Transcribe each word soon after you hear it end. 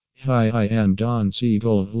Hi, I am Don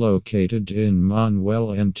Siegel, located in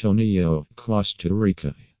Manuel Antonio, Costa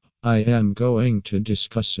Rica. I am going to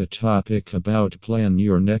discuss a topic about plan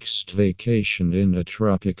your next vacation in a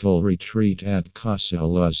tropical retreat at Casa.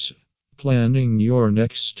 Planning your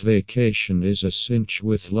next vacation is a cinch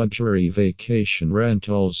with luxury vacation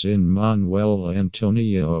rentals in Manuel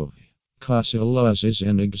Antonio. Casa is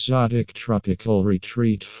an exotic tropical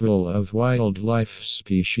retreat full of wildlife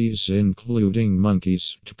species including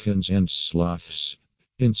monkeys, toucans, and sloths.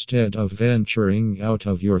 Instead of venturing out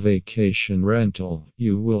of your vacation rental,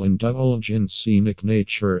 you will indulge in scenic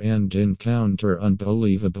nature and encounter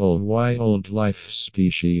unbelievable wildlife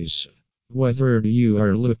species. Whether you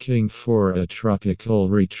are looking for a tropical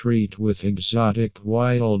retreat with exotic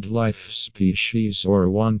wildlife species or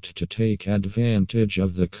want to take advantage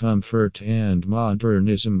of the comfort and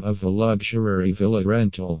modernism of a luxury villa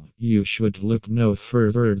rental, you should look no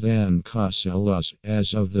further than Casa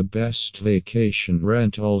as of the best vacation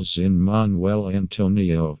rentals in Manuel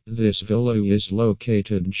Antonio. This villa is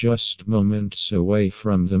located just moments away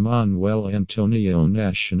from the Manuel Antonio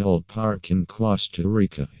National Park in Costa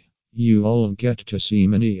Rica. You'll get to see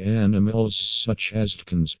many animals such as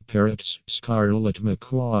toucans, parrots, scarlet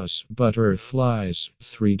macaws, butterflies,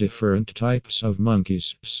 3 different types of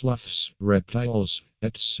monkeys, sloths, reptiles,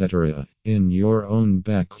 etc. in your own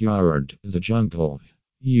backyard, the jungle.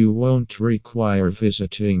 You won't require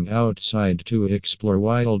visiting outside to explore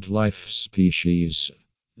wildlife species.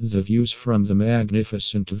 The views from the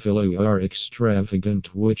magnificent villa are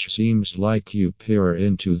extravagant, which seems like you peer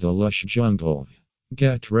into the lush jungle.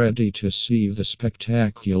 Get ready to see the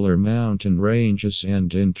spectacular mountain ranges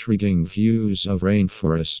and intriguing views of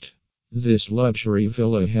rainforest. This luxury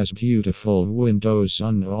villa has beautiful windows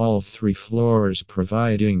on all 3 floors,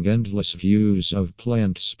 providing endless views of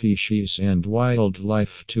plant species and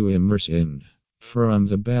wildlife to immerse in. From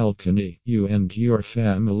the balcony, you and your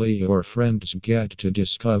family or friends get to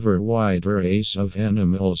discover wide arrays of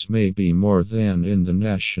animals, maybe more than in the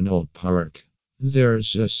national park.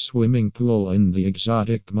 There's a swimming pool in the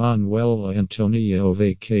exotic Manuel Antonio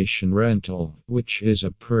vacation rental, which is a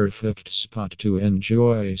perfect spot to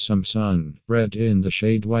enjoy some sun, read in the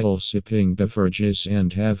shade while sipping beverages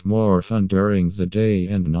and have more fun during the day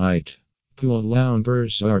and night. Pool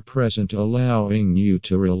loungers are present, allowing you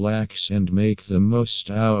to relax and make the most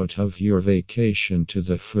out of your vacation to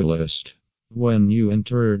the fullest. When you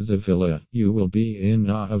enter the villa, you will be in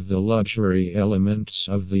awe of the luxury elements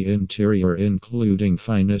of the interior, including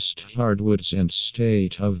finest hardwoods and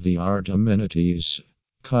state-of-the-art amenities.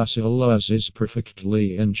 Casa is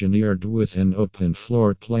perfectly engineered with an open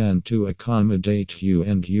floor plan to accommodate you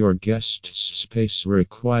and your guests' space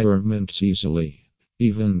requirements easily.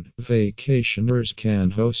 Even vacationers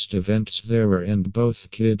can host events there, and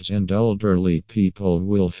both kids and elderly people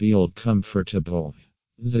will feel comfortable.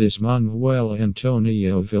 This Manuel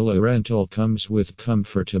Antonio villa rental comes with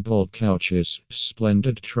comfortable couches,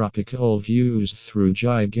 splendid tropical views through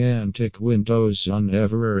gigantic windows on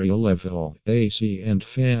every level, AC and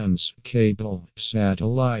fans, cable,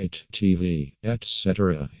 satellite TV,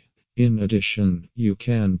 etc. In addition, you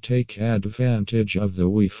can take advantage of the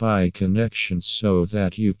Wi-Fi connection so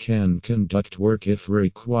that you can conduct work if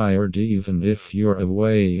required, even if you're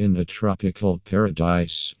away in a tropical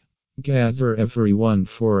paradise. Gather everyone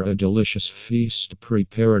for a delicious feast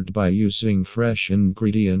prepared by using fresh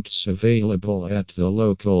ingredients available at the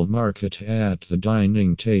local market at the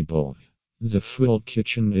dining table. The full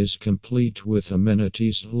kitchen is complete with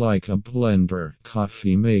amenities like a blender,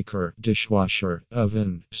 coffee maker, dishwasher,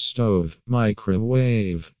 oven, stove,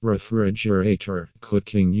 microwave, refrigerator,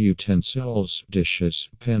 cooking utensils, dishes,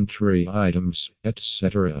 pantry items,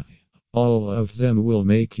 etc. All of them will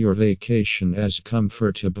make your vacation as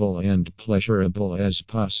comfortable and pleasurable as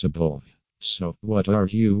possible. So, what are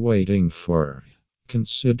you waiting for?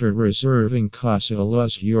 Consider reserving Casa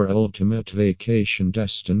as your ultimate vacation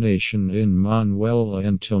destination in Manuel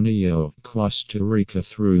Antonio, Costa Rica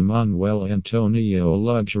through Manuel Antonio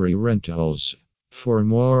Luxury Rentals. For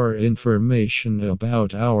more information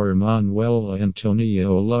about our Manuel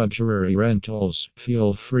Antonio luxury rentals,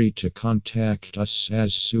 feel free to contact us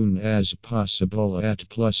as soon as possible at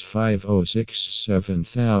 +506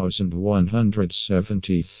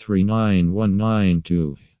 7173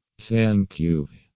 9192. Thank you.